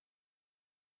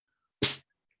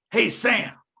Hey,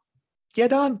 Sam. Yeah,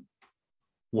 Don.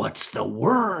 What's the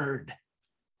word?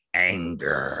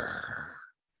 Anger.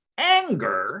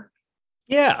 Anger?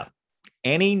 Yeah.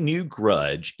 Any new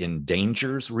grudge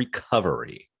endangers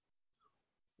recovery.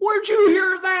 Where'd you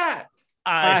hear that?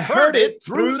 I heard it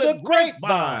through the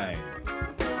grapevine.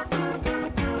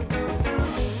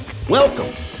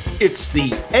 Welcome. It's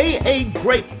the AA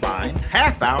Grapevine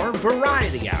Half-Hour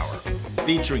Variety Hour,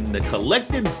 featuring the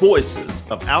collected voices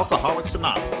of Alcoholics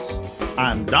Anonymous.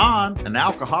 I'm Don, an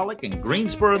alcoholic in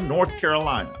Greensboro, North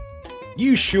Carolina.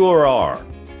 You sure are.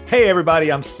 Hey,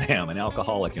 everybody, I'm Sam, an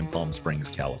alcoholic in Palm Springs,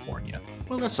 California.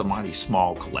 Well, that's a mighty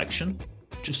small collection.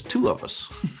 Just two of us.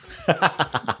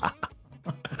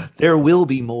 There will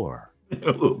be more.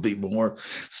 There will be more.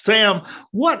 Sam,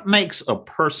 what makes a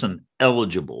person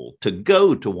eligible to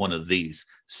go to one of these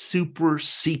super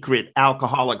secret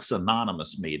Alcoholics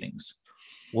Anonymous meetings?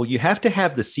 Well, you have to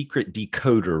have the secret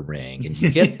decoder ring, and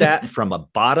you get that from the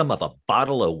bottom of a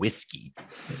bottle of whiskey.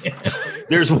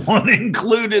 There's one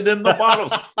included in the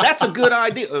bottles. That's a good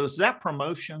idea. Is that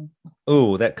promotion?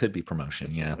 Oh, that could be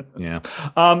promotion. Yeah.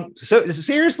 So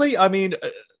seriously, I mean,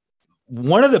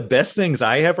 one of the best things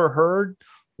I ever heard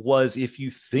was if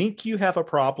you think you have a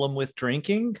problem with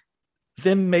drinking,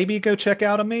 then maybe go check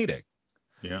out a meeting.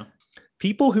 Yeah.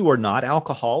 People who are not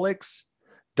alcoholics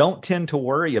don't tend to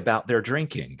worry about their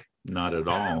drinking. Not at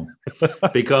all,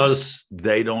 because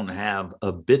they don't have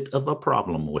a bit of a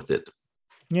problem with it.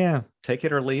 Yeah, take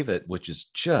it or leave it, which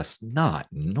is just not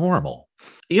normal.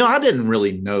 You know, I didn't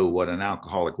really know what an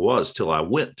alcoholic was till I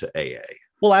went to AA.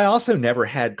 Well, I also never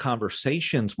had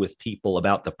conversations with people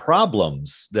about the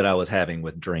problems that I was having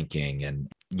with drinking.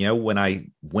 And, you know, when I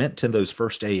went to those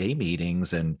first AA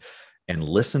meetings and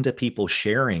listened to people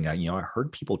sharing, I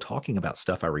heard people talking about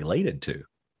stuff I related to.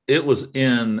 It was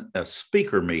in a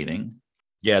speaker meeting.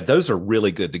 Yeah, those are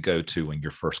really good to go to when you're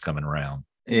first coming around.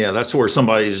 Yeah, that's where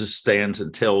somebody just stands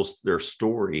and tells their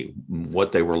story,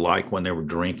 what they were like when they were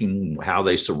drinking, how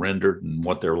they surrendered, and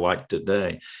what they're like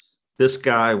today. This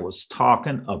guy was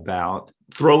talking about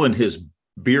throwing his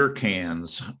beer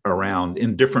cans around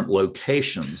in different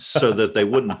locations so that they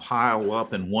wouldn't pile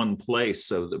up in one place,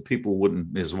 so that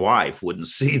his wife wouldn't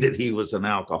see that he was an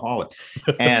alcoholic.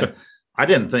 And I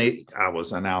didn't think I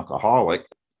was an alcoholic,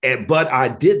 but I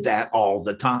did that all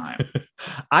the time.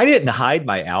 I didn't hide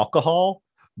my alcohol,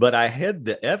 but I hid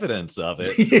the evidence of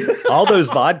it. All those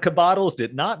vodka bottles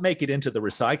did not make it into the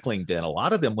recycling bin. A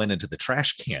lot of them went into the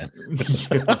trash can.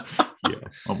 Yeah,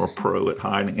 I'm a pro at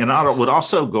hiding. And I would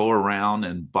also go around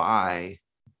and buy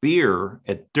beer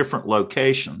at different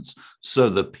locations so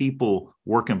the people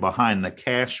working behind the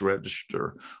cash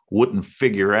register wouldn't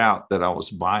figure out that I was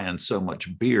buying so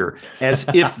much beer, as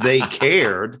if they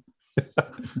cared.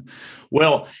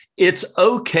 Well, it's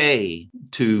okay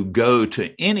to go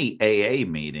to any AA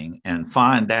meeting and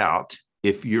find out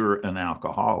if you're an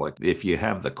alcoholic, if you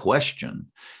have the question.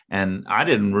 And I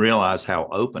didn't realize how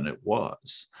open it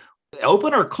was.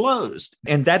 Open or closed.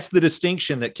 And that's the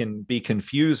distinction that can be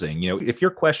confusing. You know, if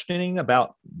you're questioning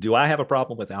about, do I have a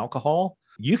problem with alcohol?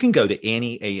 You can go to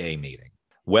any AA meeting,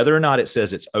 whether or not it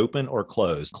says it's open or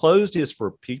closed. Closed is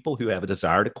for people who have a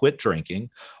desire to quit drinking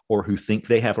or who think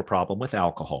they have a problem with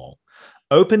alcohol.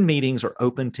 Open meetings are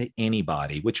open to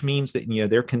anybody, which means that,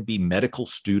 there can be medical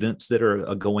students that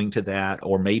are going to that,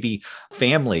 or maybe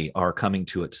family are coming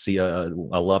to it to see a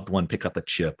loved one pick up a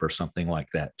chip or something like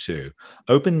that too.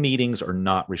 Open meetings are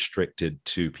not restricted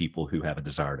to people who have a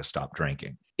desire to stop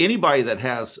drinking. Anybody that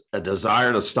has a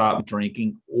desire to stop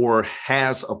drinking or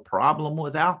has a problem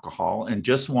with alcohol and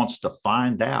just wants to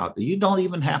find out, you don't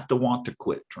even have to want to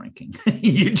quit drinking.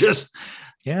 You just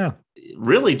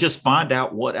really just find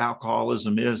out what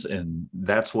alcoholism is. And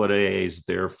that's what AA is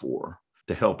there for,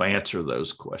 to help answer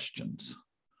those questions.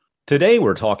 Today,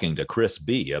 we're talking to Chris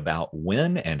B. about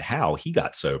when and how he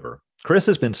got sober. Chris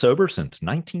has been sober since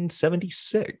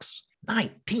 1976.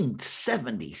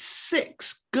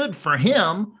 1976. Good for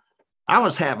him. I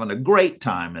was having a great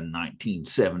time in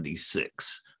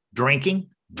 1976.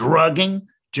 Drinking, drugging,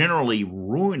 generally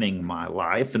ruining my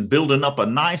life and building up a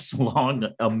nice long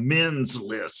amends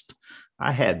list.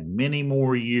 I had many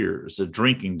more years of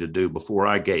drinking to do before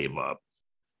I gave up.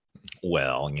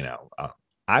 Well,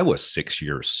 I was 6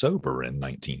 years sober in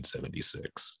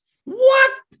 1976.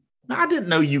 What? I didn't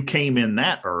know you came in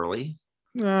that early.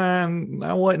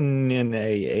 I wasn't in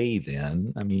AA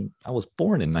then. I mean, I was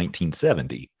born in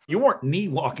 1970. You weren't knee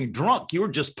walking drunk. You were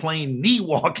just plain knee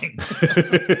walking.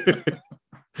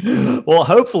 Well,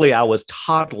 hopefully I was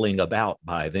toddling about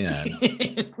by then.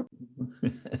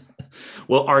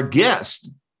 Well, our guest,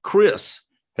 Chris,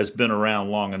 has been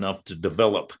around long enough to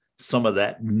develop some of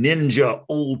that ninja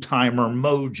old timer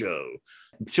mojo.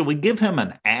 Should we give him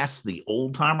an Ask the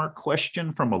Old Timer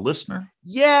question from a listener?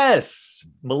 Yes.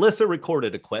 Melissa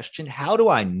recorded a question. How do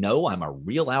I know I'm a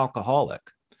real alcoholic?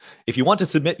 If you want to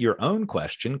submit your own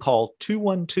question, call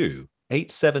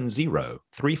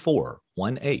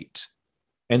 212-870-3418.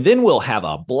 And then we'll have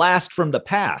a blast from the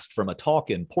past from a talk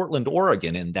in Portland,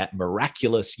 Oregon in that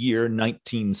miraculous year,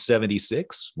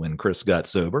 1976, when Chris got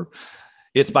sober.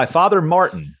 It's by Father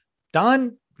Martin.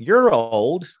 Don, you're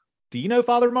old. Do you know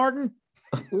Father Martin?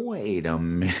 Wait a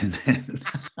minute.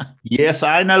 Yes,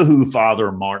 I know who Father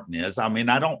Martin is. I mean,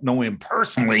 I don't know him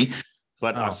personally,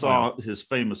 but I saw his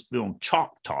famous film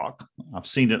Chalk Talk. I've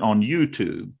seen it on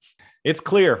YouTube. It's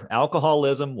clear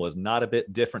alcoholism was not a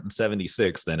bit different in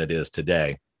 76 than it is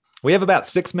today. We have about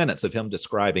 6 minutes of him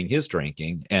describing his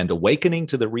drinking and awakening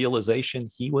to the realization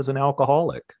he was an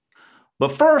alcoholic.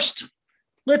 But first,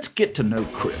 let's get to know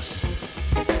Chris.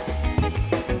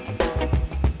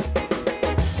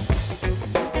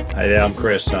 Hi, I'm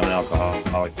Chris. I'm an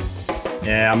alcoholic.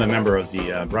 Yeah, I'm a member of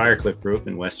the Briarcliff group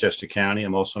in Westchester County.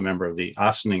 I'm also a member of the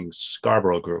Ossining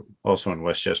Scarborough group, also in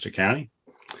Westchester County.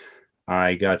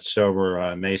 I got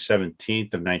sober May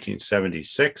 17th of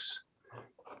 1976.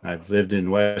 I've lived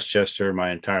in Westchester my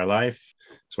entire life.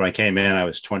 So when I came in, I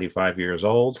was 25 years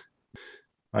old.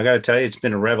 I got to tell you, it's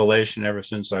been a revelation ever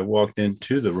since I walked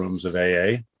into the rooms of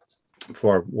AA.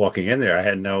 Before walking in there, I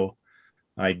had no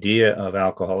idea of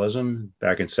alcoholism.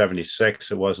 Back in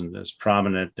 76, it wasn't as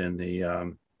prominent in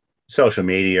the social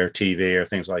media or TV or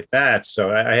things like that.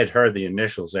 So I had heard the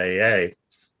initials AA,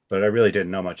 but I really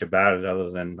didn't know much about it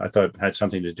other than I thought it had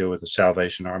something to do with the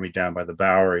Salvation Army down by the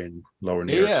Bowery in Lower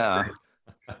New York City.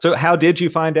 So how did you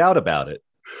find out about it?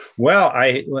 Well,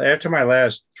 after my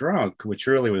last drunk, which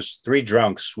really was 3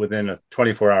 drunks within a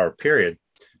 24-hour period,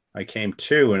 I came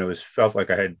to, and felt like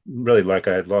I had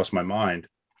lost my mind.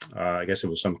 I guess it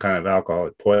was some kind of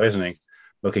alcoholic poisoning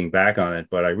looking back on it,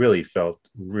 but I really felt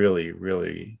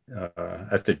really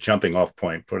at the jumping off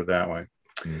point, put it that way.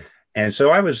 Mm. And so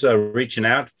I was reaching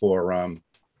out for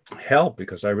help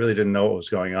because I really didn't know what was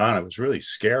going on. It was really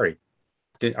scary.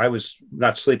 I was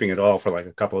not sleeping at all for like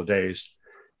a couple of days.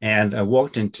 And I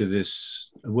walked into this,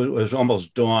 it was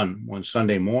almost dawn one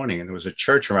Sunday morning, and there was a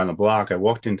church around the block. I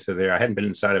walked into there. I hadn't been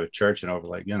inside of a church in over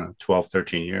 12,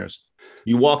 13 years.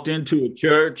 You walked into a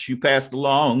church, you passed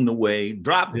along the way,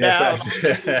 dropped down,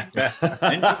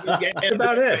 and you forget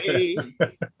about it.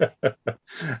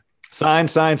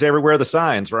 Signs everywhere, the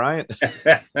signs, right?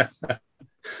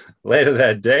 Later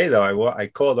that day, though, I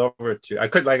called over to, I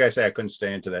couldn't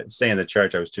stay in the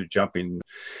church. I was too jumpy.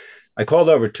 I called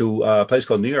over to a place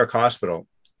called New York Hospital.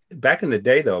 Back in the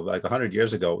day, though, like 100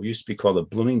 years ago, it used to be called the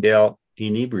Bloomingdale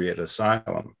Inebriate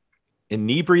Asylum.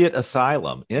 Inebriate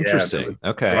Asylum. Interesting. Yeah,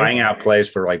 okay. Trying out place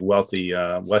for like wealthy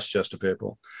Westchester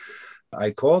people.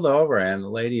 I called over and the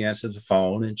lady answered the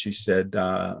phone and she said,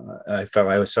 I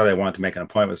said I wanted to make an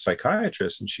appointment with a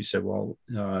psychiatrist. And she said, well,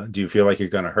 do you feel like you're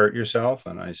going to hurt yourself?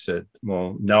 And I said,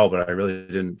 well, no, but I really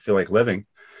didn't feel like living.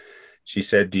 She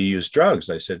said, do you use drugs?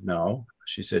 I said, no.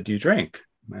 She said, do you drink?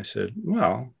 And I said,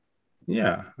 well,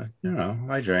 yeah,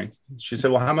 I drink. She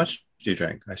said, well, how much do you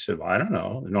drink? I said, well, I don't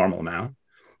know, a normal amount.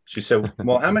 She said,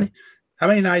 well, how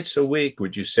many nights a week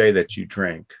would you say that you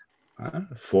drink?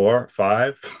 4,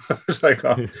 5. I was like,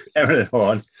 oh, having it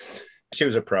on. She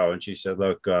was a pro, and she said,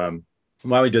 look, why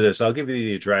don't we do this? I'll give you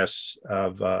the address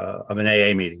of an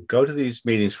AA meeting. Go to these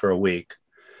meetings for a week.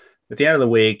 At the end of the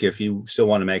week, if you still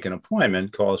want to make an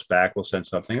appointment, call us back. We'll set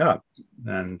something up.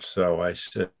 And so I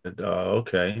said,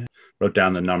 okay. Wrote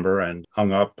down the number and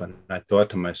hung up. And I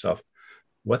thought to myself,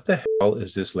 what the hell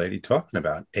is this lady talking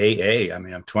about? AA. I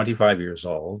mean, I'm 25 years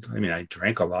old. I mean, I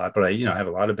drank a lot, but I have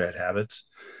a lot of bad habits.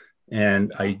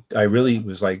 And I really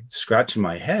was like scratching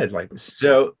my head.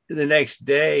 So the next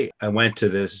day I went to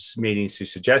this meeting she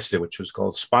suggested, which was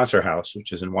called Sponsor House,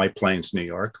 which is in White Plains, New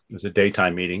York. It was a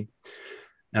daytime meeting.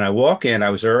 And I walk in, I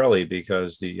was early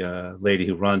because the lady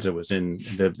who runs it was in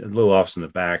the little office in the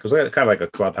back. It was kind of like a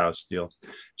clubhouse deal.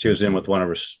 She was in with one of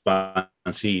her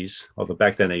sponsees, although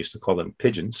back then they used to call them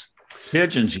pigeons.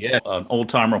 Pigeons, yeah. An old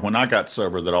timer when I got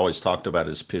sober that always talked about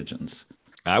his pigeons.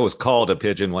 I was called a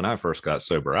pigeon when I first got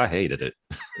sober. I hated it.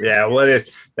 Yeah, well,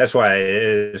 that's why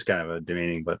it is kind of a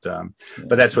demeaning, but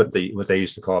that's what they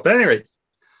used to call it. But anyway,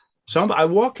 so I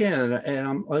walk in and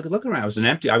I'm like looking around. I was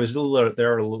a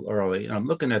little early, and I'm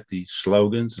looking at the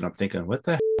slogans and I'm thinking, what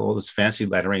the hell? All this fancy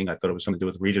lettering. I thought it was something to do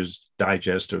with Reader's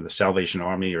Digest or the Salvation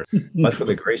Army or much for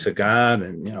the grace of God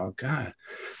and God.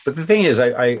 But the thing is,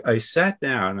 I sat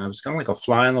down. And I was kind of like a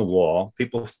fly on the wall.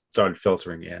 People started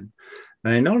filtering in.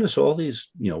 And I noticed all these,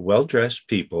 well-dressed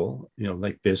people,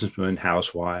 like businessmen,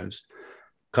 housewives,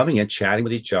 coming in, chatting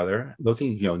with each other,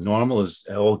 looking, normal as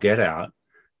all get out.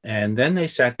 And then they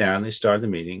sat down, they started the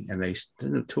meeting,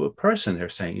 and to a person, they're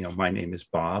saying, my name is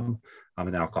Bob, I'm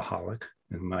an alcoholic.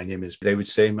 And they would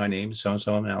say, my name is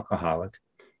so-and-so, I'm an alcoholic.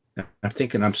 And I'm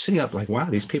thinking, I'm sitting up like, wow,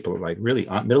 these people are like really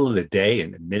middle of the day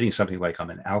and admitting something like I'm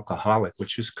an alcoholic,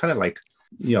 which was kind of like,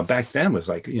 back then was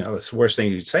like, it's the worst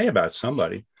thing you'd say about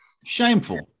somebody.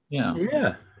 Shameful. Yeah.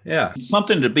 Yeah. Yeah.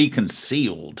 Something to be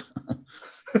concealed.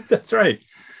 That's right.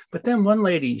 But then one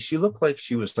lady, she looked like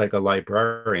she was like a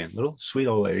librarian, little sweet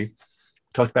old lady,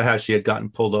 talked about how she had gotten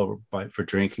pulled over for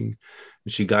drinking.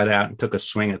 And she got out and took a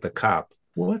swing at the cop.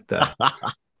 What the?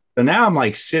 So now I'm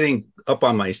like sitting up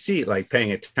on my seat, like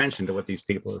paying attention to what these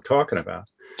people are talking about.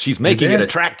 She's making it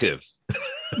attractive.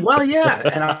 Well, yeah.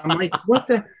 And I'm like, what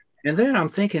the? And then I'm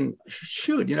thinking,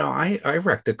 shoot, I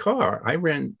wrecked a car. I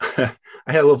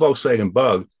had a little Volkswagen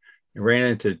Bug. I ran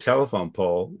into the telephone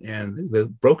pole and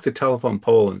broke the telephone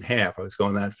pole in half. I was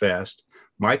going that fast.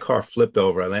 My car flipped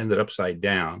over. I landed upside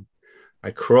down. I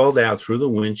crawled out through the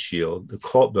windshield.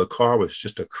 The car was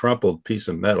just a crumpled piece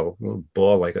of metal, a little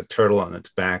ball like a turtle on its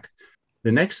back.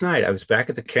 The next night, I was back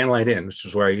at the Candlelight Inn, which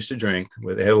is where I used to drink,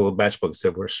 where they had a little matchbook that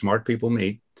said, where smart people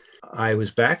meet. I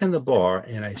was back in the bar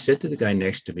and I said to the guy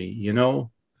next to me,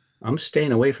 I'm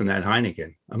staying away from that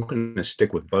Heineken. I'm going to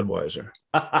stick with Budweiser.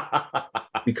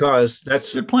 Because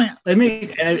that's your plan. I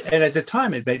mean, and at the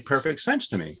time, it made perfect sense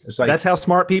to me. It's like, that's how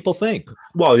smart people think.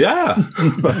 Well, yeah.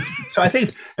 So I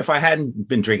think if I hadn't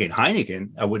been drinking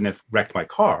Heineken, I wouldn't have wrecked my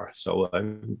car. So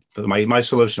my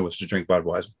solution was to drink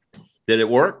Budweiser. Did it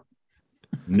work?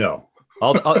 No.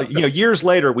 Years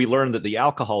later, we learned that the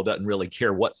alcohol doesn't really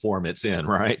care what form it's in,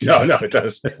 right? No, it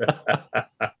does.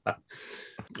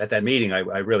 At that meeting, I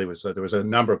really was, there was a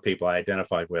number of people I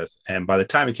identified with. And by the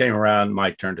time it came around my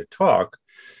turn to talk,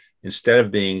 instead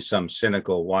of being some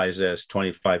cynical, wise-ass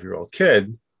 25-year-old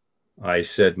kid, I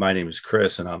said, my name is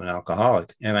Chris and I'm an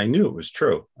alcoholic. And I knew it was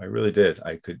true. I really did.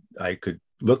 I could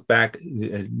look back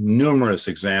at numerous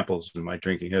examples in my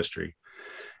drinking history.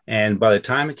 And by the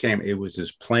time it came, it was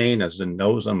as plain as the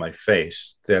nose on my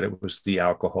face that it was the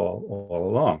alcohol all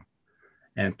along.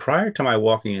 And prior to my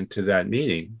walking into that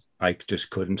meeting, I just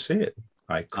couldn't see it.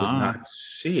 I could not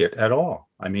see it at all.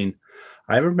 I mean,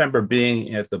 I remember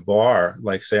being at the bar,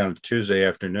 like say on a Tuesday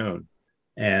afternoon,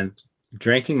 and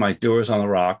drinking my Dewar's on the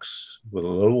Rocks with a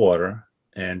little water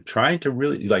and trying to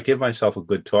really like give myself a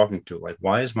good talking to. Like,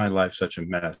 why is my life such a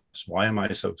mess? Why am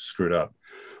I so screwed up?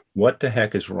 What the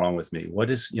heck is wrong with me? What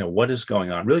is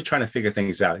going on? Really trying to figure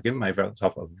things out, giving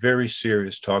myself a very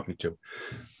serious talking to.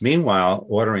 Meanwhile,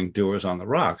 ordering Dewar's on the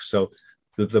Rocks. So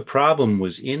the problem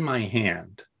was in my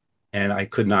hand and I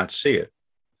could not see it.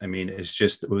 I mean, it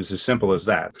was as simple as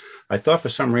that. I thought for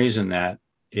some reason that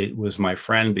it was my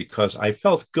friend because I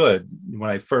felt good when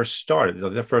I first started.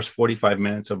 The first 45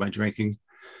 minutes of my drinking,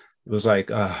 it was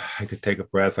like, I could take a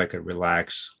breath, I could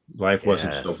relax. Life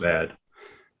wasn't so bad.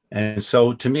 And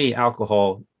so to me,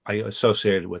 alcohol, I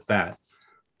associated with that.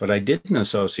 But I didn't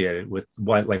associate it with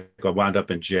I wound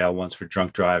up in jail once for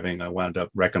drunk driving. I wound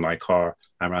up wrecking my car.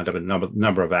 I wound up in a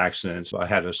number of accidents. I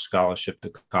had a scholarship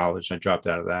to college. I dropped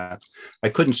out of that. I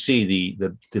couldn't see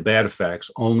the bad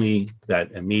effects, only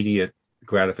that immediate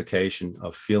gratification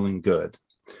of feeling good.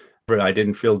 But I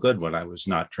didn't feel good when I was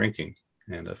not drinking.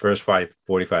 And the first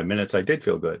 45 minutes, I did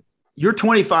feel good. You're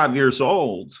 25 years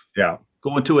old. Yeah.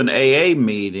 Going to an AA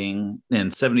meeting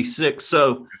in 76.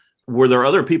 So were there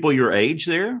other people your age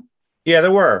there? Yeah,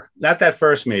 there were. Not that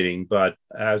first meeting, but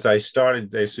as I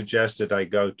started, they suggested I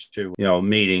go to,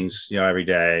 meetings, every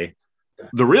day.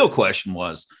 The real question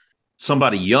was,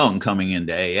 somebody young coming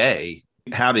into AA,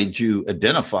 how did you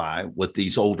identify with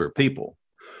these older people?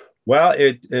 Well,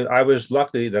 I was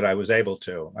lucky that I was able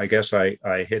to. I guess I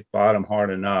hit bottom hard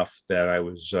enough that I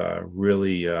was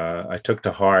really, I took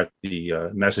to heart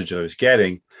the message I was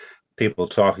getting, people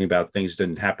talking about things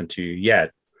didn't happen to you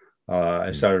yet.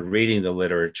 I started reading the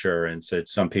literature and said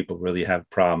some people really have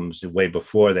problems way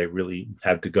before they really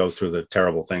had to go through the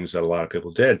terrible things that a lot of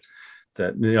people did.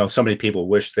 That, so many people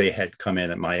wish they had come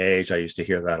in at my age. I used to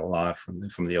hear that a lot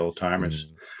from the old timers.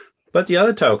 Mm. But the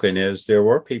other token is there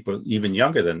were people even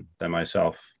younger than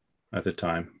myself at the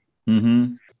time.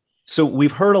 Mm-hmm. So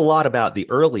we've heard a lot about the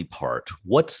early part.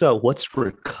 What's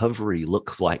recovery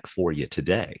look like for you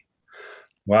today?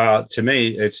 Well, to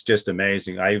me, it's just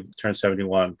amazing. I turned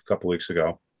 71 a couple of weeks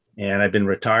ago, and I've been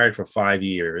retired for 5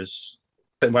 years.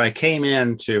 When I came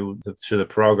into the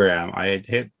program, I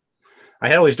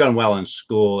had always done well in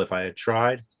school if I had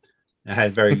tried. I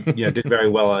had did very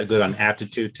well, good on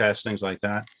aptitude tests, things like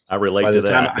that. I relate By to the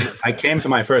time that. I came to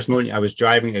my first meeting, I was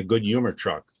driving a Good Humor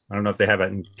truck. I don't know if they have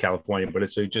it in California, but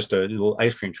it's just a little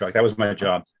ice cream truck. That was my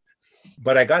job.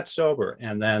 But I got sober,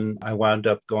 and then I wound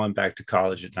up going back to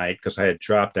college at night because I had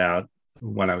dropped out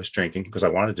when I was drinking because I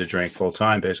wanted to drink full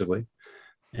time, basically.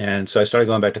 And so I started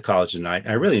going back to college at night.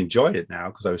 I really enjoyed it now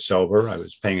because I was sober. I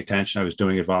was paying attention. I was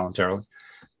doing it voluntarily.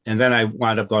 And then I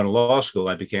wound up going to law school.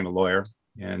 I became a lawyer.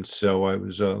 And so I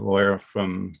was a lawyer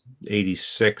from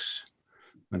 86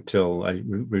 until I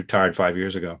retired 5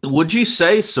 years ago. Would you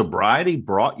say sobriety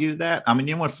brought you that? I mean,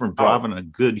 you went from driving a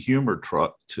Good Humor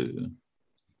truck to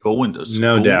going to school.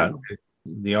 No doubt.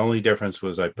 The only difference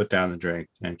was I put down the drink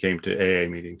and came to AA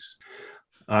meetings.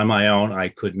 On my own, I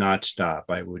could not stop.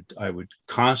 I would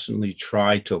constantly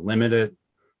try to limit it,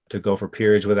 to go for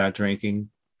periods without drinking.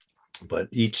 But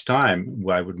each time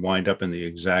I would wind up in the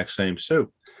exact same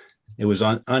soup. It was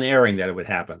unerring that it would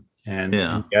happen. And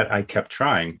yet I kept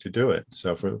trying to do it.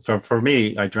 So for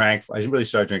me, I really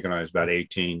started drinking when I was about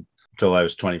 18 until I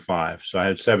was 25. So I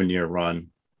had a 7-year run.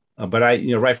 But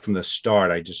right from the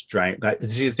start, I just drank.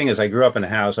 See, the thing is, I grew up in a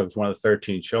house. I was one of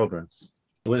 13 children.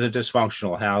 It was a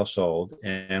dysfunctional household,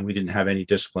 and we didn't have any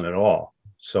discipline at all.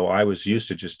 So I was used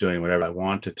to just doing whatever I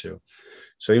wanted to.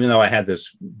 So even though I had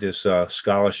this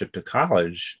scholarship to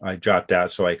college, I dropped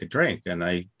out so I could drink, and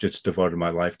I just devoted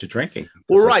my life to drinking.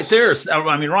 Well, right there's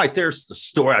the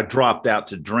story. I dropped out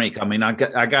to drink. I mean, I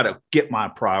got to get my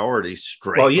priorities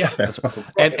straight. Well, yeah,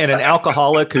 and an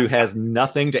alcoholic who has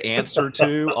nothing to answer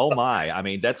to. Oh my! I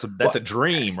mean, that's a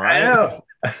dream, right? I know.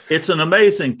 It's an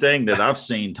amazing thing that I've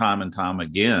seen time and time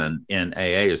again in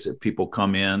AA is that people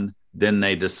come in, then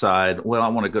they decide, well, I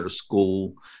want to go to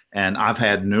school. And I've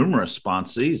had numerous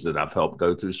sponsees that I've helped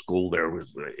go through school. There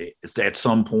was at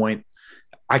some point,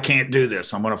 I can't do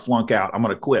this. I'm going to flunk out. I'm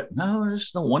going to quit. No,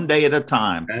 it's the one day at a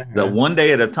time. The one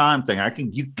day at a time thing.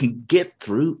 You can get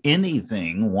through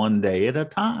anything one day at a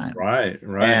time. Right.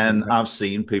 And I've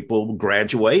seen people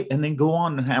graduate and then go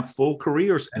on and have full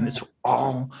careers. And it's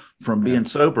all from being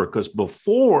sober. Because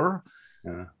before,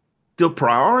 the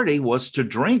priority was to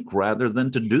drink rather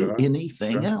than to do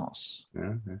anything else.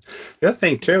 Yeah. The other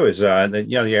thing too is that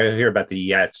you hear about the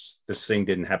yets. This thing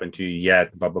didn't happen to you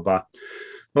yet. Blah blah blah.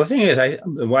 Well, the thing is,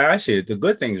 the way I see it, the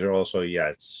good things are also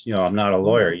yets. I'm not a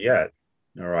lawyer yet,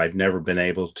 or I've never been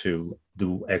able to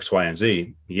do X, Y, and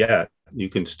Z yet. You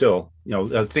can still,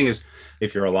 the thing is,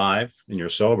 if you're alive and you're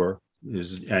sober,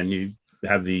 and you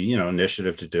have the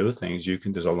initiative to do things,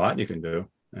 there's a lot you can do.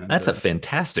 And that's a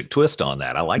fantastic twist on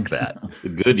that. I like that.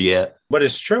 Good yet. But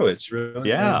it's true. It's really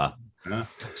yeah.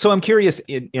 So I'm curious,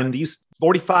 in these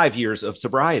 45 years of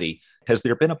sobriety, has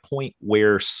there been a point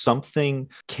where something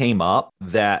came up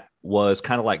that was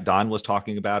kind of like Don was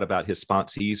talking about his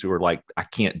sponsees who were like, I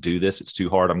can't do this. It's too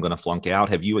hard. I'm going to flunk out.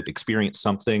 Have you experienced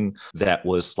something that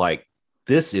was like,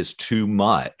 this is too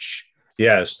much?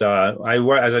 Yes. As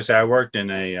I said, I worked in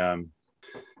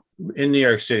New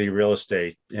York City real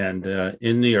estate, and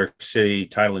in New York City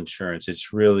title insurance,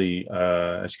 it's really,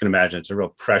 as you can imagine, it's a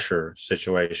real pressure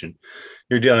situation.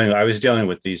 I was dealing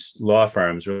with these law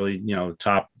firms, really,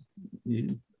 top,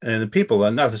 and the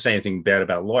people, not to say anything bad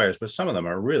about lawyers, but some of them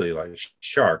are really like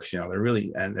sharks, they're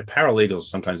really, and the paralegals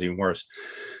sometimes even worse.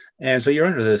 And so you're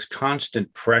under this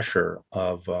constant pressure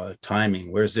of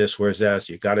timing. Where's this? Where's that?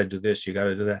 You got to do this. You got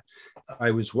to do that. I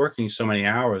was working so many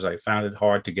hours, I found it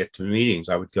hard to get to meetings.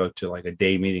 I would go to like a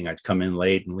day meeting. I'd come in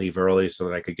late and leave early so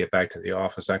that I could get back to the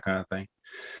office, that kind of thing.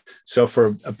 So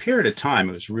for a period of time,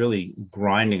 it was really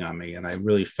grinding on me, and I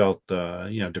really felt,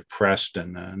 depressed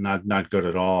and not good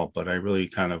at all. But I really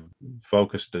kind of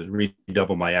focused to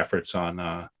redouble my efforts on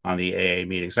the AA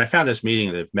meetings. I found this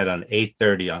meeting that met on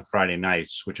 8:30 on Friday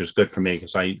nights, which was good for me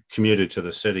because I commuted to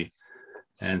the city.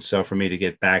 And so for me to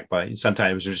get back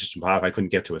sometimes it was just impossible. I couldn't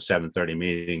get to a 7:30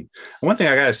 meeting. And one thing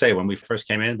I got to say, when we first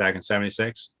came in back in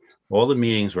 76, all the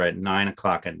meetings were at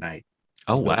 9:00 at night.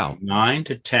 Oh, wow. 9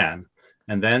 to 10.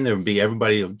 And then there would be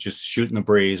everybody just shooting the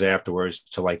breeze afterwards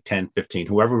to like 10:15.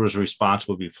 Whoever was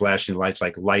responsible would be flashing lights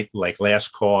like last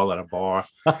call at a bar.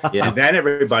 Yeah. And then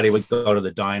everybody would go to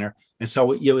the diner. And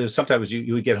so sometimes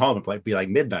you would get home and it'd be like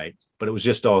midnight, but it was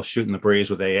just all shooting the breeze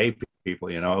with AA people,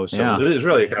 It was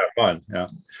really kind of fun.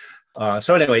 Yeah.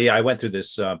 So anyway, I went through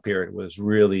this period. It was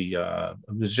really, it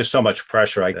was just so much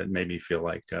pressure that made me feel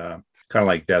like kind of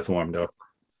like death warmed up.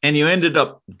 And you ended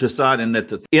up deciding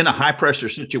that in a high pressure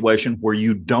situation where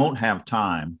you don't have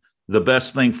time, the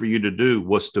best thing for you to do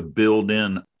was to build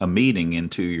in a meeting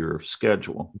into your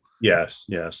schedule. Yes.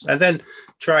 And then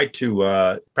try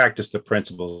to practice the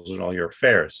principles in all your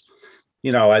affairs.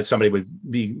 As somebody would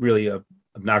be really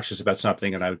obnoxious about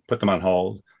something, and I would put them on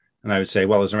hold, and I would say,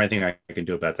 well, is there anything I can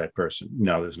do about that person?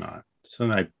 No, there's not. So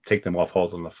then I take them off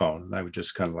hold on the phone, and I would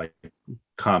just kind of like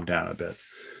calm down a bit.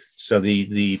 So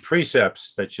the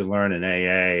precepts that you learn in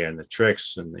AA and the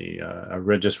tricks and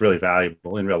are just really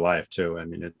valuable in real life too. I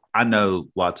mean, I know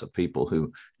lots of people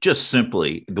who just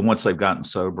simply, once they've gotten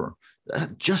sober,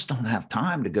 just don't have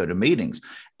time to go to meetings.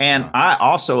 And I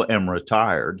also am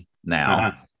retired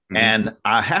now. And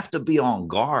I have to be on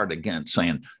guard against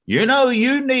saying,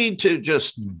 you need to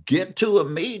just get to a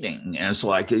meeting. And it's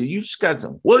like, you just got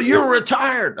to, well, you're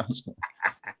retired. I was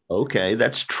like, okay,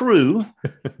 that's true.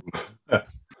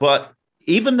 But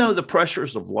even though the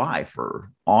pressures of life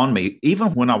are on me,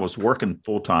 even when I was working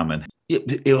full time, and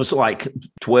it was like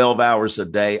 12 hours a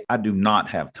day, I do not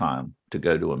have time to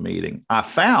go to a meeting. I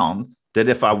found that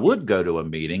if I would go to a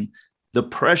meeting, the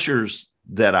pressures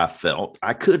that I felt,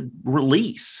 I could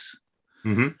release.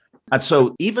 Mm-hmm. And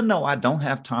so even though I don't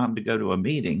have time to go to a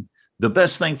meeting, the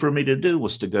best thing for me to do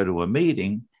was to go to a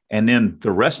meeting. And then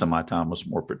the rest of my time was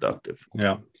more productive.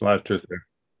 Yeah, a lot of truth there.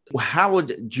 How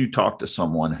would you talk to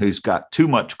someone who's got too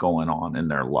much going on in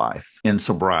their life in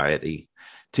sobriety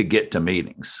to get to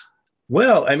meetings?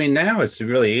 Well, I mean, now it's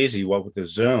really easy. What with the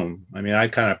Zoom? I mean, I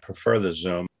kind of prefer the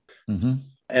Zoom. Mm-hmm.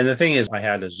 And the thing is, I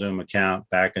had a Zoom account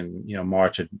back in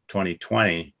March of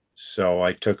 2020. So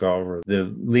I took over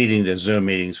leading the Zoom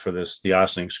meetings for the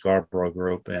Ossining Scarborough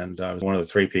group. And I was one of the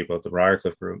 3 people at the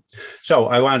Briarcliff group. So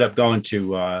I wound up going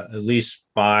to at least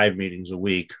 5 meetings a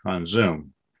week on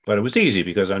Zoom. But it was easy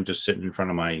because I'm just sitting in front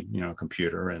of my,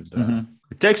 computer, and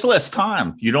it takes less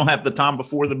time. You don't have the time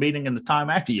before the meeting and the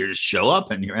time after. You just show up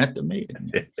and you're at the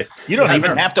meeting. You don't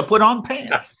even have to put on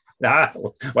pants.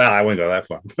 Well, I wouldn't go that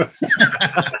far.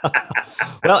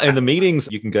 Well, and the meetings,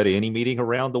 you can go to any meeting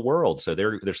around the world. So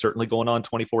they're certainly going on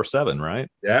 24/7, right?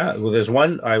 Yeah. Well, there's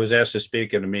one, I was asked to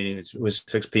speak at a meeting. It was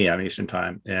 6 p.m. Eastern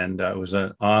time. And it was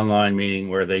an online meeting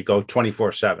where they go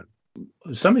 24/7.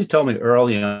 Somebody told me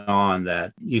early on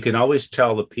that you can always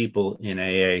tell the people in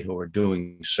AA who are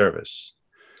doing service.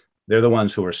 They're the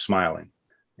ones who are smiling.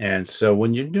 And so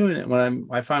when you're doing it,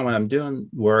 I find when I'm doing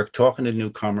work, talking to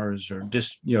newcomers or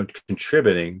just,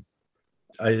 contributing,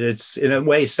 it's in a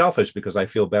way selfish because I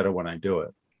feel better when I do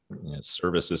it. Yeah,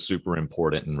 service is super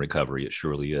important in recovery. It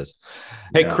surely is.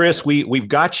 Hey, Chris, we've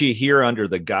got you here under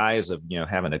the guise of,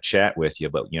 having a chat with you,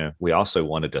 but, we also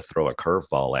wanted to throw a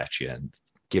curveball at you and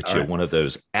get you one of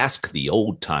those ask the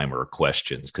old timer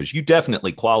questions, because you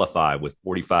definitely qualify with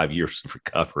 45 years of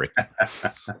recovery.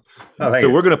 So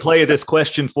we're going to play this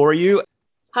question for you.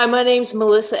 Hi, my name's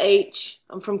Melissa H.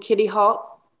 I'm from Kitty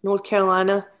Hawk, North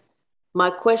Carolina. My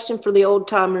question for the old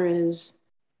timer is,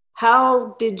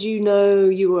 how did you know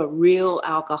you were a real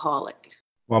alcoholic?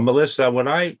 Well, Melissa, what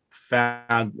I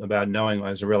found about knowing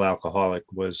I was a real alcoholic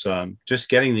was just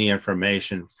getting the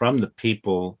information from the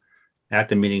people at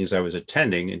the meetings I was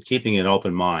attending and keeping an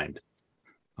open mind.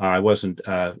 I wasn't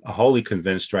wholly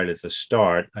convinced right at the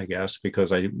start, I guess,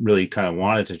 because I really kind of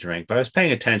wanted to drink, but I was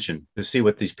paying attention to see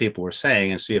what these people were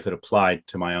saying and see if it applied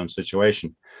to my own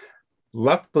situation.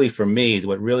 Luckily for me,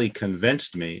 what really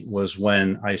convinced me was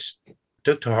when I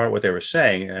took to heart what they were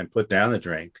saying and put down the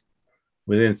drink.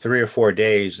 Within 3 or 4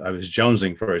 days, I was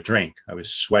jonesing for a drink. I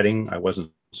was sweating. I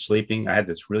wasn't sleeping. I had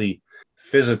this really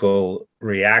physical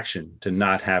reaction to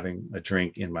not having a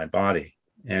drink in my body.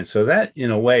 And so that,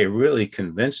 in a way, really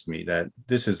convinced me that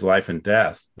this is life and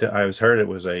death. I was heard it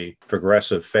was a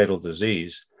progressive fatal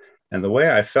disease. And the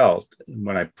way I felt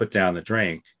when I put down the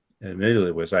drink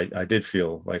immediately was I did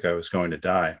feel like I was going to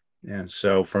die. And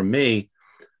so for me,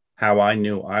 how I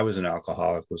knew I was an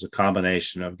alcoholic was a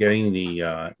combination of getting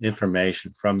the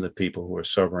information from the people who were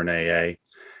sober in AA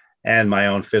and my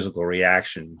own physical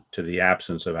reaction to the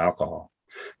absence of alcohol.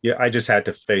 Yeah, I just had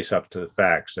to face up to the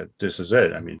facts that this is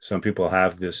it. I mean, some people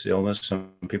have this illness,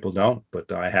 some people don't,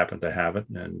 but I happen to have it,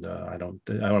 and I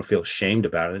don't feel ashamed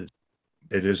about it.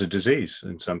 It is a disease,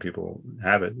 and some people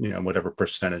have it, whatever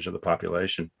percentage of the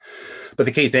population. But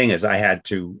the key thing is I had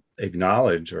to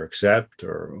acknowledge or accept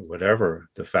or whatever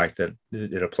the fact that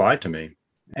it applied to me.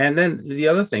 And then the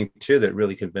other thing, too, that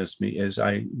really convinced me is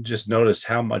I just noticed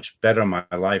how much better my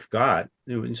life got,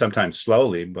 sometimes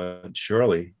slowly, but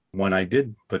surely, when I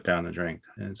did put down the drink.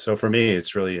 And so for me,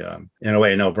 it's really, in a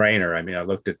way, a no-brainer. I mean, I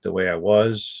looked at the way I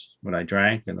was when I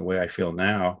drank and the way I feel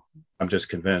now. I'm just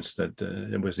convinced that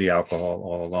it was the alcohol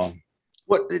all along.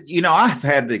 Well, I've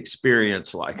had the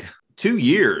experience like 2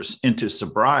 years into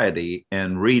sobriety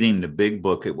and reading the big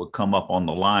book, it would come up on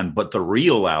the line, but the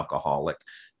real alcoholic.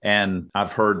 And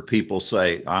I've heard people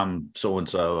say, I'm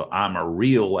so-and-so, I'm a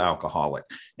real alcoholic.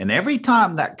 And every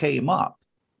time that came up,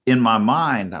 in my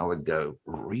mind, I would go,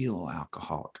 real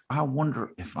alcoholic. I wonder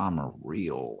if I'm a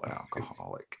real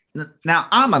alcoholic. Now,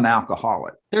 I'm an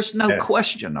alcoholic. There's no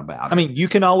question about it. I mean, you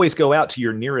can always go out to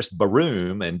your nearest bar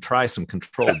room and try some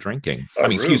controlled drinking.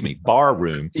 Bar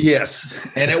room. Yes.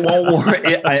 And it won't work.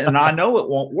 And I know it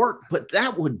won't work, but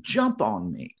that would jump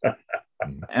on me.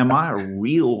 Am I a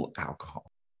real alcoholic?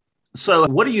 So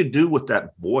what do you do with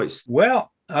that voice?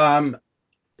 Well,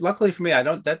 luckily for me,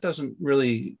 that doesn't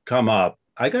really come up.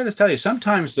 I got to tell you,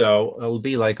 sometimes though, it'll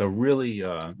be like a really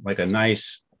like a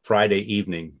nice Friday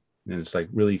evening, and it's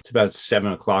it's about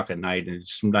 7:00 at night, and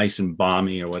it's nice and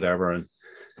balmy or whatever.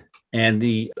 And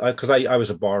because I was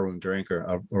a barroom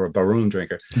drinker or a barroom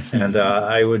drinker, and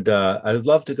I would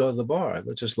love to go to the bar. I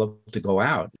would just love to go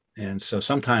out. And so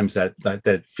sometimes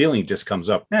that feeling just comes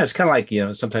up. Yeah, it's kind of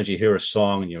like, sometimes you hear a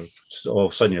song and all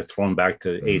of a sudden you're thrown back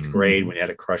to 8th grade when you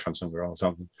had a crush on some girl or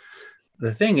something.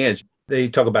 The thing is, they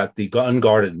talk about the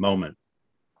unguarded moment.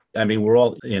 I mean, we're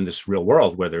all in this real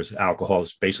world where there's alcohol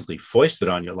is basically foisted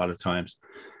on you a lot of times.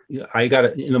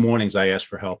 In the mornings, I ask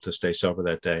for help to stay sober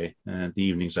that day. And the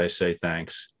evenings, I say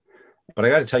thanks. But I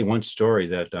got to tell you one story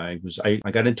that I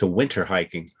got into winter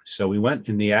hiking. So we went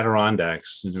in the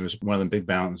Adirondacks, and there was one of the big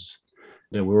mountains.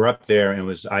 And we were up there, and it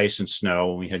was ice and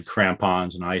snow. And we had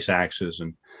crampons and ice axes,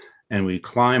 and we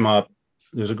climb up.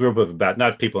 There's a group of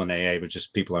not people in AA, but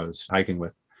just people I was hiking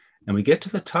with. And we get to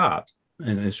the top,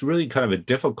 and it's really kind of a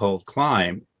difficult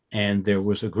climb. And there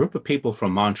was a group of people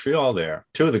from Montreal there.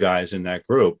 2 of the guys in that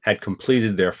group had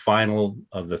completed their final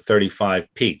of the 35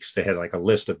 peaks. They had like a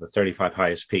list of the 35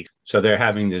 highest peaks. So they're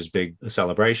having this big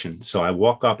celebration. So I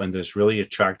walk up, and this really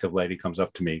attractive lady comes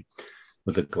up to me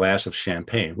with a glass of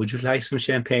champagne. Would you like some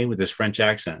champagne, with this French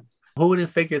accent? Who would have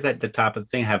figured that at the top of the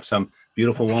thing have some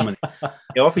beautiful woman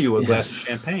they offer you a glass of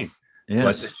champagne? Yes.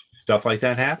 But stuff like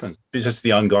that happens. It's just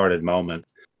the unguarded moment.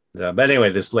 But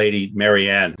anyway, this lady,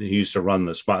 Marianne, who used to run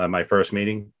the spot at my first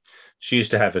meeting, she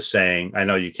used to have a saying. I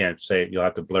know you can't say it, you'll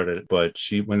have to blurt it, but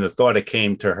when the thought it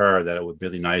came to her that it would be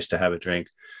really nice to have a drink,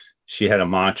 she had a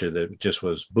mantra that just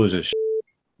was booze is shit,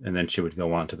 and then she would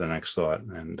go on to the next thought,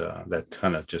 and that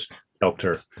kind of just helped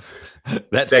her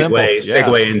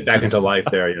segue back into life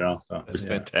there, So, that's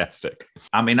fantastic.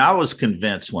 I mean, I was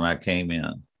convinced when I came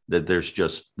in that there's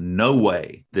just no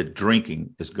way that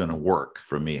drinking is going to work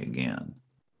for me again.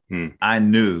 I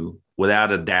knew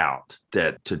without a doubt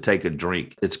that to take a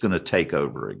drink, it's going to take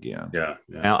over again. Yeah.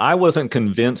 Now, I wasn't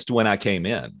convinced when I came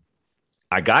in.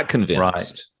 I got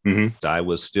convinced. Right. Mm-hmm. I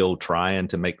was still trying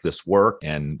to make this work,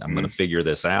 and I'm going to figure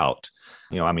this out.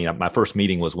 My first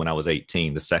meeting was when I was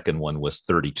 18. The second one was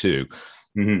 32.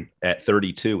 Mm-hmm. At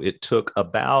 32, it took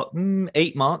about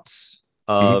 8 months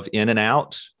of in and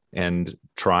out and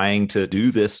trying to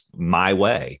do this my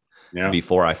way. Yeah.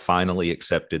 Before I finally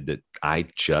accepted that I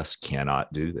just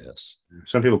cannot do this.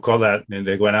 Some people call that, and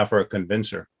they went out for a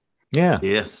convincer. Yeah.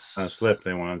 Yes. A slip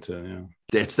they wanted to.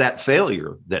 It's that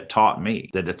failure that taught me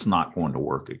that it's not going to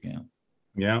work again.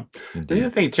 Yeah. Indeed. The other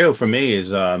thing too for me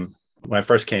is when I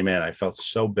first came in, I felt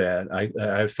so bad.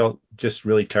 I felt just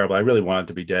really terrible. I really wanted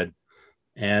to be dead,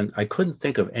 and I couldn't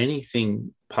think of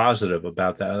anything positive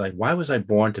about that. Like, why was I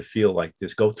born to feel like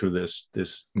this? Go through this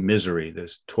misery,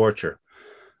 this torture.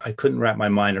 I couldn't wrap my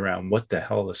mind around what the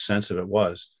hell the sense of it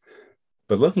was.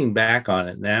 But looking back on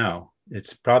it now,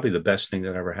 it's probably the best thing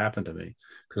that ever happened to me.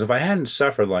 Because if I hadn't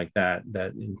suffered like that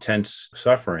intense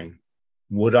suffering,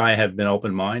 would I have been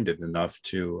open-minded enough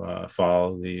to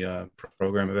follow the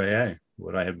program of AA?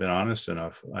 Would I have been honest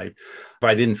enough? If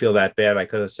I didn't feel that bad, I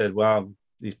could have said, well,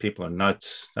 these people are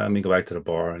nuts. Let me go back to the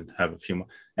bar and have a few more.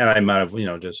 And I might have,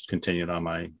 just continued on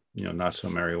my, not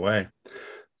so merry way.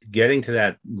 Getting to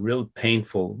that real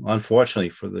painful, unfortunately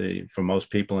for most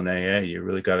people in AA, you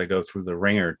really got to go through the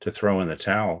ringer to throw in the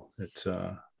towel. It's,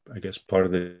 I guess, part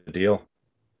of the deal.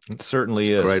 It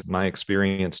certainly is. Great. My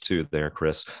experience too there,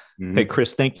 Chris. Mm-hmm. Hey,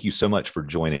 Chris, thank you so much for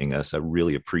joining us. I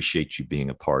really appreciate you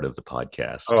being a part of the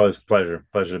podcast. Oh, it's a pleasure.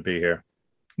 Pleasure to be here.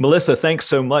 Melissa, thanks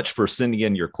so much for sending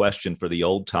in your question for the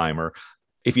old timer.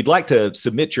 If you'd like to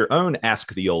submit your own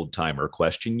Ask the Old Timer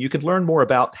question, you can learn more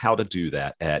about how to do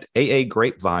that at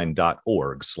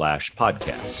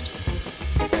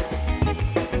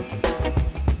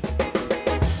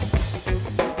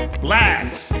aagrapevine.org/podcast.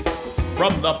 Blast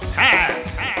from the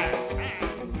past.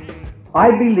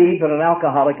 I believe that an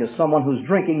alcoholic is someone whose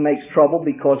drinking makes trouble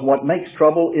because what makes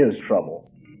trouble is trouble.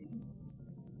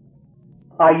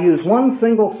 I use one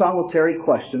single solitary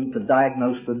question to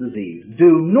diagnose the disease.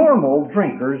 Do normal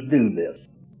drinkers do this?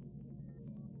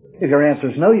 If your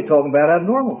answer is no, you're talking about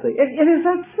abnormality. It is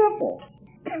that simple.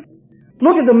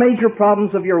 Look at the major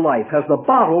problems of your life. Has the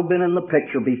bottle been in the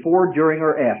picture before, during,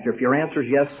 or after? If your answer is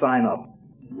yes, sign up.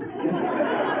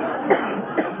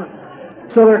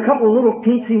 So there are a couple of little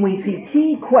teensy-weensy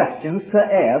key questions to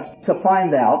ask to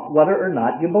find out whether or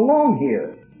not you belong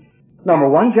here. Number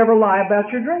one, did you ever lie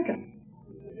about your drinking?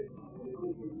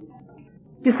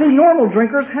 You see, normal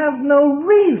drinkers have no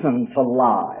reason to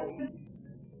lie.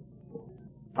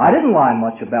 I didn't lie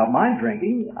much about my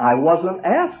drinking. I wasn't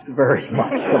asked very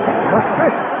much about my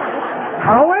drinking.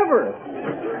 However,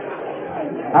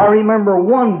 I remember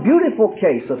one beautiful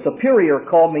case. A superior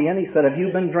called me in. He said, "Have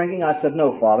you been drinking?" I said,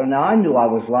 "No, Father." Now, I knew I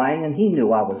was lying, and he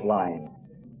knew I was lying.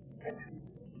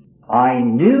 I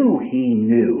knew he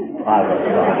knew I was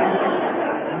lying.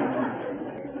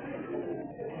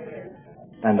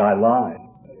 And I lied.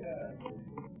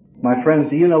 My friends,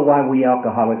 do you know why we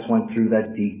alcoholics went through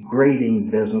that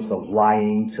degrading business of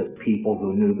lying to people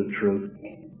who knew the truth?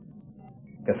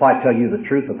 If I tell you the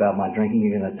truth about my drinking,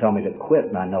 you're going to tell me to quit,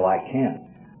 and I know I can't.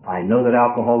 I know that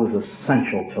alcohol is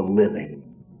essential to living,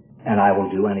 and I will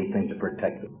do anything to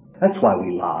protect it. That's why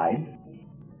we lied.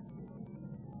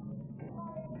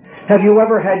 Have you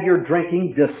ever had your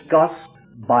drinking discussed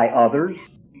by others?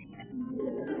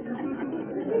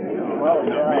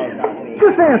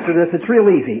 Just answer this. It's real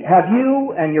easy. Have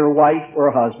you and your wife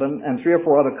or husband and 3 or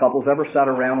 4 other couples ever sat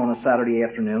around on a Saturday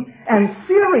afternoon and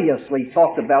seriously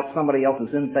talked about somebody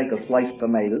else's intake of sliced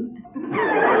tomatoes?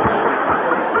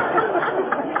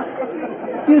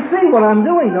 You see what I'm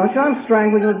doing, don't you? I'm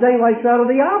strangling the daylights out of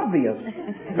the obvious.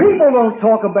 People don't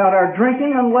talk about our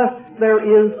drinking unless there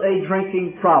is a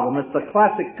drinking problem. It's the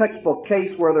classic textbook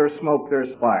case where there's smoke,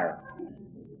 there's fire.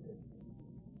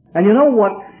 And you know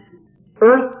what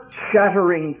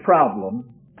earth-shattering problem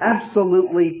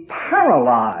absolutely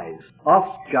paralyzed us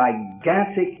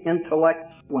gigantic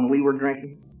intellects when we were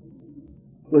drinking?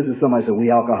 Listen, somebody said, we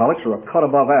alcoholics are a cut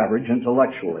above average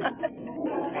intellectually.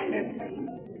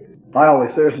 I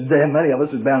always say there's damn many of us,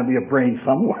 there's bound to be a brain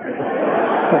somewhere.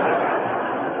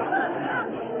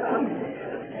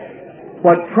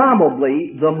 But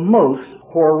probably the most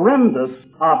horrendous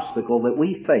obstacle that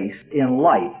we faced in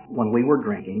life when we were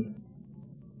drinking,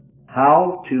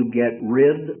 how to get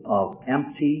rid of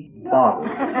empty bottles.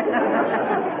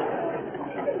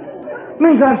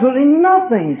 Means absolutely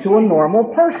nothing to a normal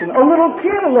person. A little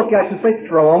kid will look at you and say,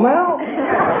 throw them out.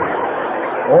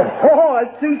 Oh,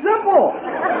 it's too simple.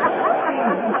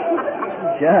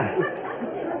 Yeah.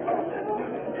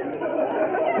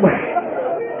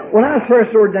 When I was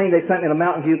first ordained, they sent me to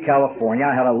Mountain View, California.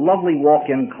 I had a lovely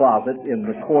walk-in closet in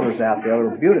the quarters out there. They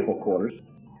were beautiful quarters,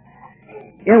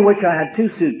 in which I had 2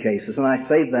 suitcases, and I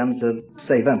saved them to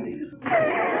save empties.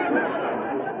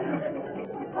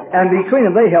 And between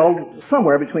them, they held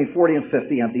somewhere between 40 and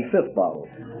 50 empty fifth bottles.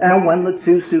 And when the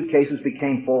 2 suitcases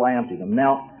became full, I emptied them.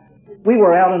 Now, we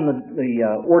were out in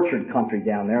the orchard country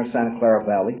down there in Santa Clara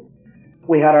Valley.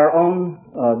 We had our own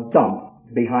dump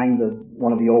behind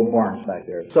one of the old barns back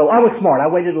there. So I was smart. I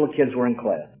waited till the kids were in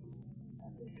class.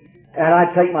 And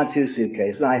I'd take my 2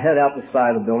 suitcases, and I'd head out the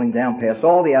side of the building, down past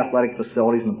all the athletic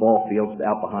facilities and the ball fields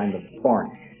out behind the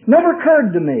barn. Never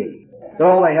occurred to me that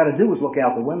all I had to do was look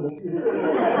out the window.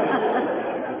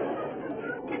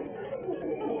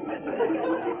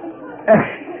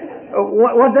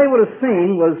 What they would have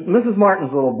seen was Mrs.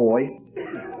 Martin's little boy,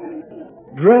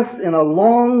 dressed in a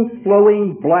long,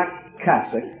 flowing black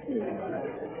cassock,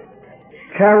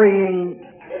 carrying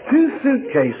 2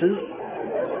 suitcases,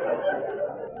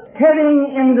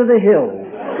 heading into the hills.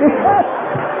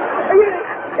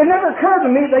 It never occurred to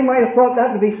me they might have thought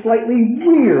that to be slightly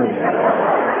weird.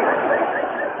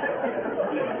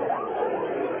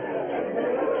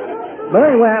 But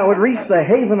anyway, I would reach the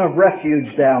haven of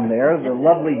refuge down there, the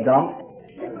lovely dump,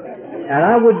 and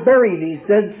I would bury these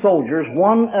dead soldiers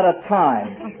one at a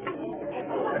time,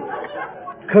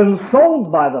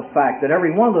 consoled by the fact that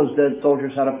every one of those dead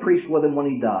soldiers had a priest with him when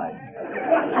he died.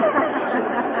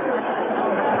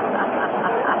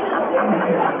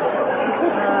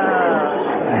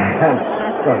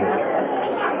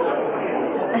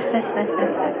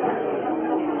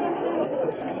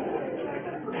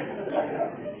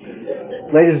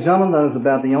 Ladies and gentlemen, that is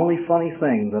about the only funny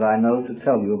thing that I know to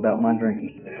tell you about my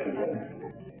drinking.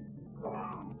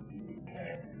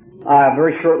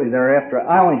 Very shortly thereafter,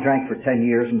 I only drank for 10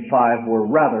 years, and 5 were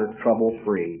rather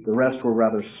trouble-free. The rest were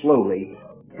rather slowly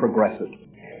progressive.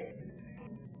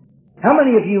 How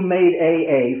many of you made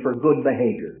AA for good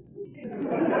behavior?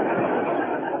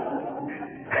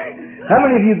 How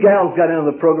many of you gals got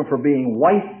into the program for being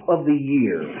wife of the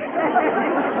year?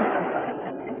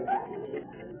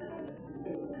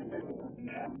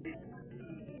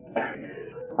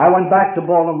 I went back to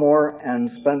Baltimore and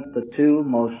spent the 2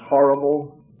 most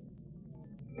horrible,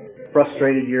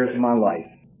 frustrated years of my life.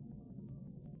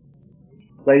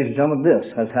 Ladies and gentlemen,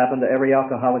 this has happened to every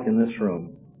alcoholic in this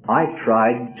room. I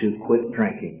tried to quit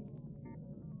drinking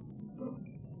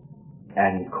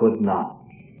and could not.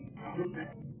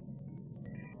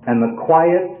 And the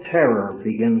quiet terror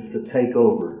begins to take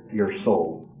over your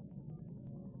soul.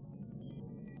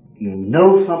 You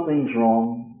know something's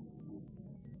wrong.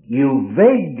 You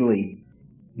vaguely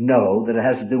know that it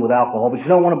has to do with alcohol, but you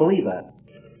don't want to believe that.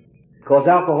 Because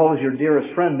alcohol is your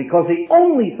dearest friend, because the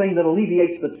only thing that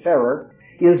alleviates the terror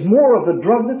is more of the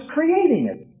drug that's creating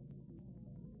it.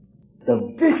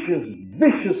 The vicious,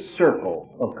 vicious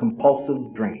circle of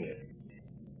compulsive drinking.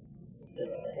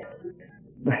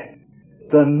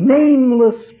 The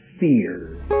nameless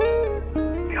fear.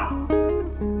 God.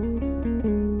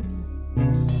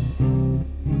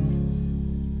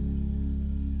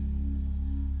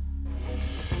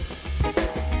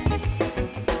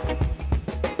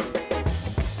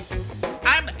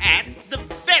 I'm at the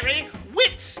very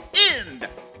wit's end.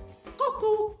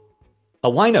 Cuckoo. A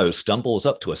wino stumbles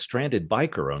up to a stranded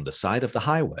biker on the side of the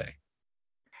highway.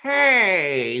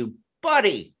 Hey,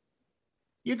 buddy,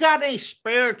 you got any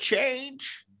spare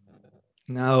change?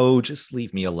 No, just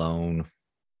leave me alone.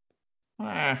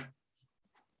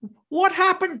 What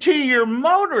happened to your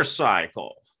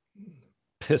motorcycle?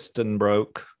 Piston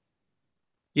broke.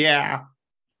 Yeah,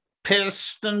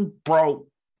 piston broke.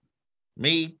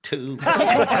 Me too.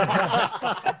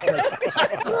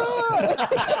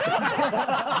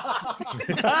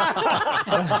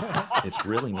 It's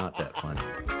really not that funny.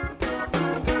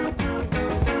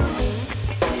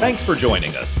 Thanks for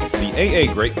joining us. The AA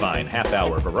Grapevine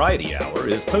Half-Hour Variety Hour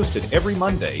is posted every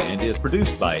Monday and is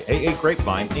produced by AA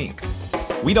Grapevine, Inc.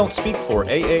 We don't speak for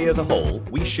AA as a whole.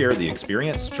 We share the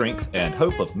experience, strength, and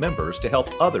hope of members to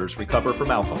help others recover from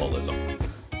alcoholism.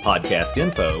 Podcast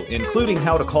info, including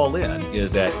how to call in,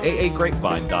 is at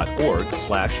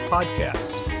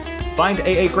aagrapevine.org/podcast. Find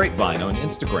AA Grapevine on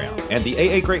Instagram and the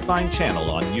AA Grapevine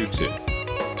channel on YouTube.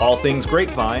 All things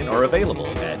Grapevine are available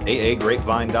at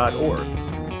aagrapevine.org.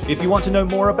 If you want to know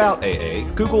more about AA,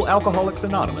 Google Alcoholics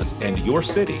Anonymous and your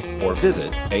city or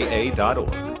visit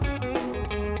aa.org.